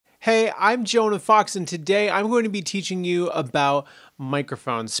Hi, I'm Jonah Fox, and today I'm going to be teaching you about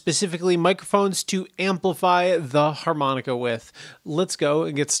microphones, specifically microphones to amplify the harmonica with. Let's go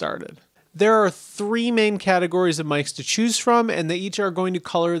and get started. There are three main categories of mics to choose from, and they each are going to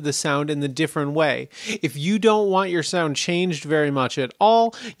color the sound in a different way. If you don't want your sound changed very much at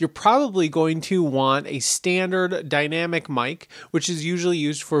all, you're probably going to want a standard dynamic mic, which is usually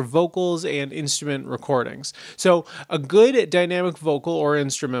used for vocals and instrument recordings. So a good dynamic vocal or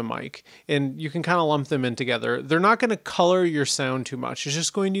instrument mic, and you can kind of lump them in together, they're not going to color your sound too much. It's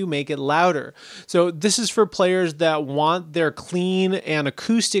just going to make it louder. So this is for players that want their clean and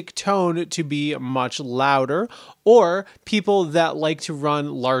acoustic tone to be much louder, or people that like to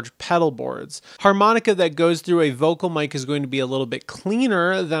run large pedal boards. Harmonica that goes through a vocal mic is going to be a little bit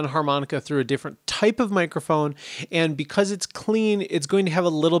cleaner than harmonica through a different type of microphone, and because it's clean, it's going to have a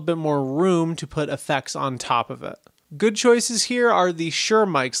little bit more room to put effects on top of it. Good choices here are the Shure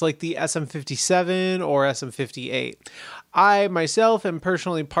mics like the SM57 or SM58. I myself am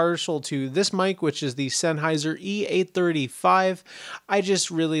personally partial to this mic, which is the Sennheiser E835. I just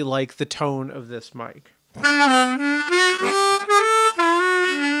really like the tone of this mic.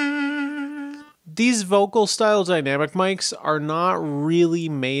 These vocal style dynamic mics are not really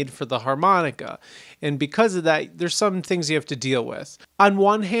made for the harmonica, and because of that, there's some things you have to deal with. On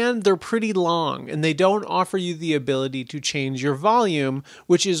one hand, they're pretty long, and they don't offer you the ability to change your volume,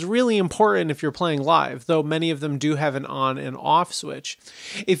 which is really important if you're playing live, though many of them do have an on and off switch.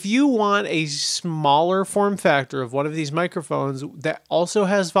 If you want a smaller form factor of one of these microphones that also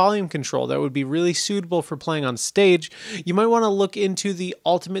has volume control that would be really suitable for playing on stage, you might want to look into the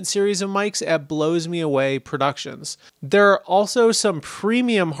Ultimate series of mics at Blows Me Away Productions. There are also some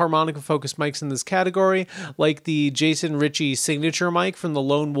premium harmonica focused mics in this category, like the Jason Ritchie signature mic from the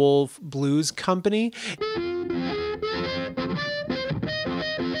Lone Wolf Blues Company.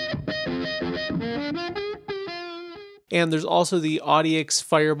 And there's also the Audix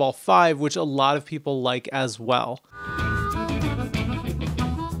Fireball 5, which a lot of people like as well.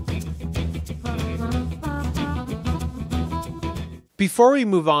 Before we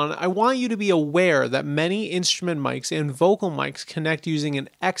move on, I want you to be aware that many instrument mics and vocal mics connect using an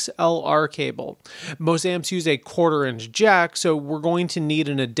XLR cable. Most amps use a 1/4-inch jack, so we're going to need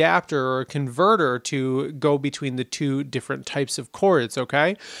an adapter or a converter to go between the two different types of cords,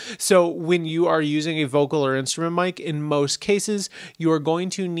 okay? So when you are using a vocal or instrument mic, in most cases, you are going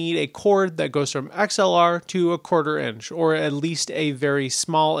to need a cord that goes from XLR to a 1/4-inch, or at least a very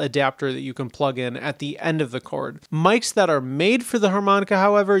small adapter that you can plug in at the end of the cord. Mics that are made for the harmonica,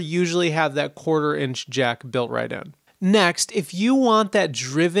 however, usually have that 1/4-inch jack built right in. Next, if you want that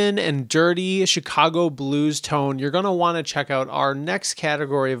driven and dirty Chicago blues tone, you're going to want to check out our next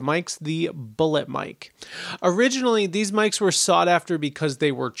category of mics, the bullet mic. Originally, these mics were sought after because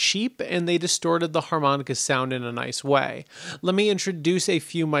they were cheap and they distorted the harmonica sound in a nice way. Let me introduce a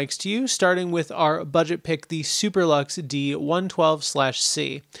few mics to you, starting with our budget pick, the Superlux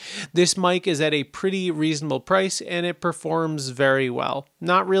D112/C. This mic is at a pretty reasonable price and it performs very well.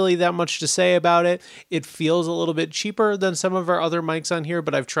 Not really that much to say about it. It feels a little bit cheaper than some of our other mics on here,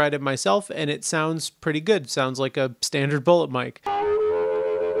 but I've tried it myself and it sounds pretty good. Sounds like a standard bullet mic.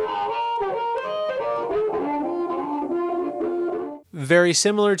 Very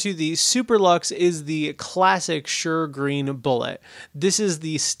similar to the Superlux is the classic Shure Green Bullet. This is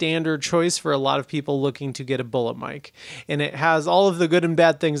the standard choice for a lot of people looking to get a bullet mic. And it has all of the good and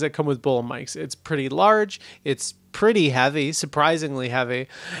bad things that come with bullet mics. It's pretty large, it's pretty heavy, surprisingly heavy,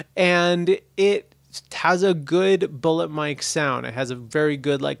 and it has a good bullet mic sound. It has a very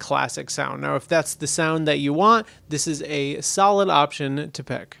good like classic sound. Now if that's the sound that you want, this is a solid option to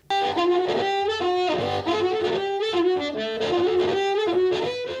pick.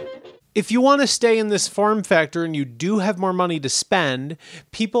 If you want to stay in this form factor and you do have more money to spend,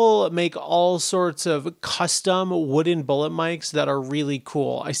 people make all sorts of custom wooden bullet mics that are really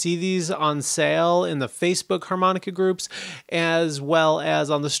cool. I see these on sale in the Facebook harmonica groups, as well as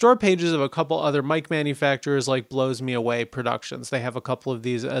on the store pages of a couple other mic manufacturers like Blows Me Away Productions. They have a couple of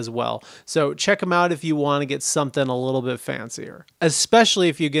these as well. So check them out if you want to get something a little bit fancier. Especially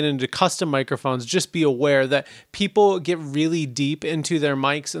if you get into custom microphones, just be aware that people get really deep into their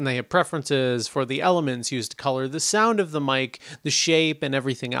mics and they have preferences for the elements used to color the sound of the mic, the shape, and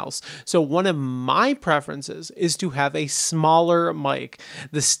everything else. So one of my preferences is to have a smaller mic.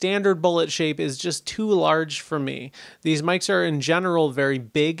 The standard bullet shape is just too large for me. These mics are in general very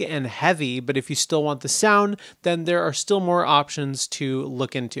big and heavy, but if you still want the sound, then there are still more options to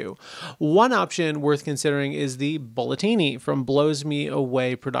look into. One option worth considering is the Bulletini from Blows Me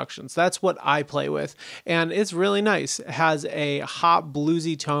Away Productions. That's what I play with, and it's really nice. It has a hot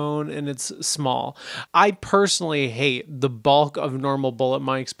bluesy tone and it's small. I personally hate the bulk of normal bullet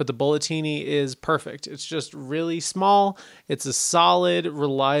mics, but the Bulletini is perfect. It's just really small. It's a solid,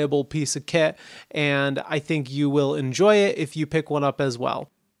 reliable piece of kit, and I think you will enjoy it if you pick one up as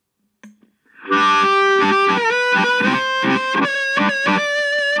well.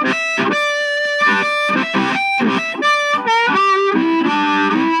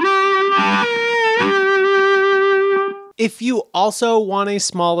 If you also want a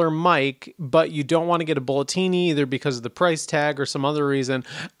smaller mic, but you don't want to get a Bulletini either because of the price tag or some other reason,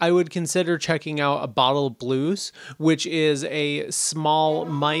 I would consider checking out a Bottle of Blues, which is a small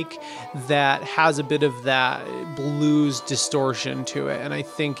mic that has a bit of that blues distortion to it, and I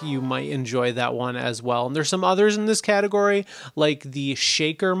think you might enjoy that one as well. And there's some others in this category, like the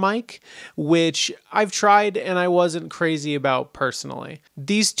Shaker mic, which I've tried and I wasn't crazy about personally.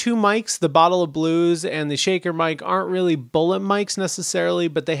 These two mics, the Bottle of Blues and the Shaker mic, aren't really bullet mics necessarily,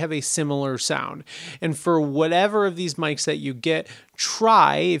 but they have a similar sound. And for whatever of these mics that you get,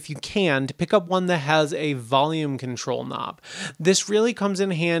 try, if you can, to pick up one that has a volume control knob. This really comes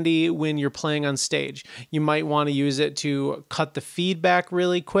in handy when you're playing on stage. You might want to use it to cut the feedback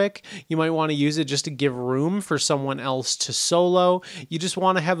really quick. You might want to use it just to give room for someone else to solo. You just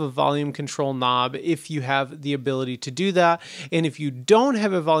want to have a volume control knob if you have the ability to do that. And if you don't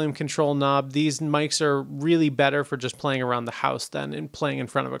have a volume control knob, these mics are really better for just playing around the house than in playing in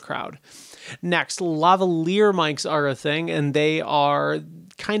front of a crowd. Next, lavalier mics are a thing, and they are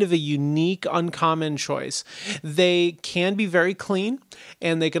kind of a unique, uncommon choice. They can be very clean,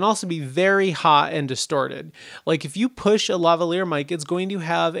 and they can also be very hot and distorted. Like if you push a lavalier mic, it's going to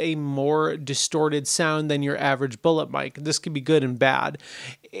have a more distorted sound than your average bullet mic. This can be good and bad.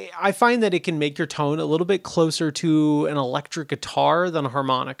 I find that it can make your tone a little bit closer to an electric guitar than a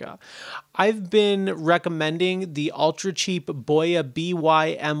harmonica. I've been recommending the ultra cheap Boya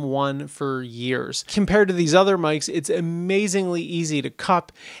BY-M1 for years. Compared to these other mics, it's amazingly easy to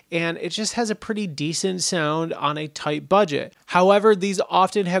cup, and it just has a pretty decent sound on a tight budget. However, these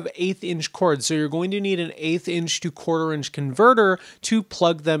often have 1/8 inch cords, so you're going to need an 1/8 inch to 1/4 inch converter to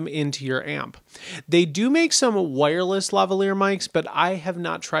plug them into your amp. They do make some wireless lavalier mics, but I have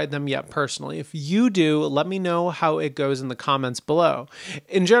not tried them yet personally. If you do, let me know how it goes in the comments below.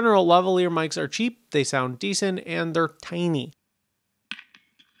 In general, lavalier mics are cheap, they sound decent, and they're tiny.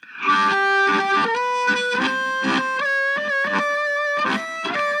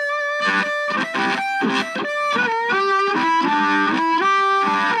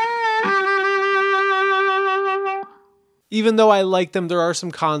 Even though I like them, there are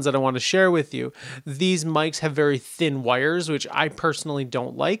some cons that I want to share with you. These mics have very thin wires, which I personally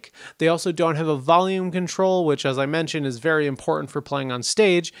don't like. They also don't have a volume control, which, as I mentioned, is very important for playing on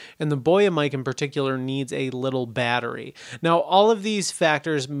stage, and the Boya mic in particular needs a little battery. Now, all of these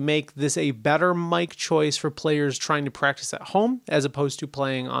factors make this a better mic choice for players trying to practice at home as opposed to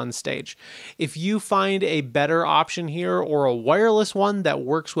playing on stage. If you find a better option here or a wireless one that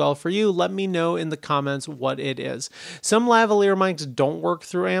works well for you, let me know in the comments what it is. Some lavalier mics don't work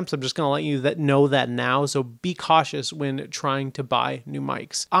through amps. I'm just going to let you know that now, so be cautious when trying to buy new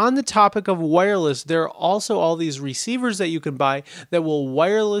mics. On the topic of wireless, there are also all these receivers that you can buy that will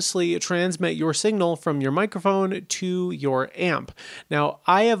wirelessly transmit your signal from your microphone to your amp. Now,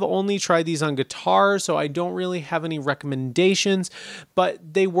 I have only tried these on guitar, so I don't really have any recommendations,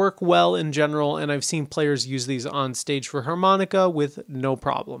 but they work well in general, and I've seen players use these on stage for harmonica with no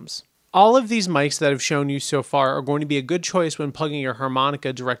problems. All of these mics that I've shown you so far are going to be a good choice when plugging your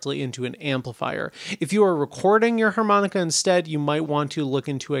harmonica directly into an amplifier. If you are recording your harmonica instead, you might want to look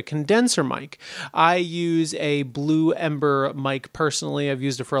into a condenser mic. I use a Blue Ember mic personally. I've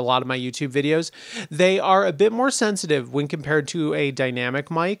used it for a lot of my YouTube videos. They are a bit more sensitive when compared to a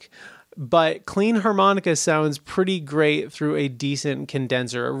dynamic mic, but clean harmonica sounds pretty great through a decent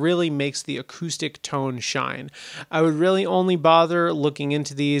condenser. It really makes the acoustic tone shine. I would really only bother looking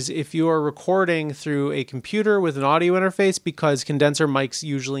into these if you are recording through a computer with an audio interface, because condenser mics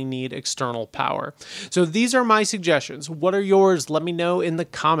usually need external power. So these are my suggestions. What are yours? Let me know in the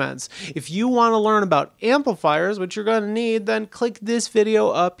comments. If you want to learn about amplifiers, which you're going to need, then click this video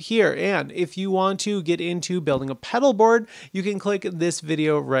up here. And if you want to get into building a pedal board, you can click this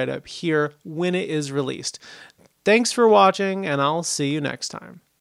video right up here when it is released. Thanks for watching, and I'll see you next time.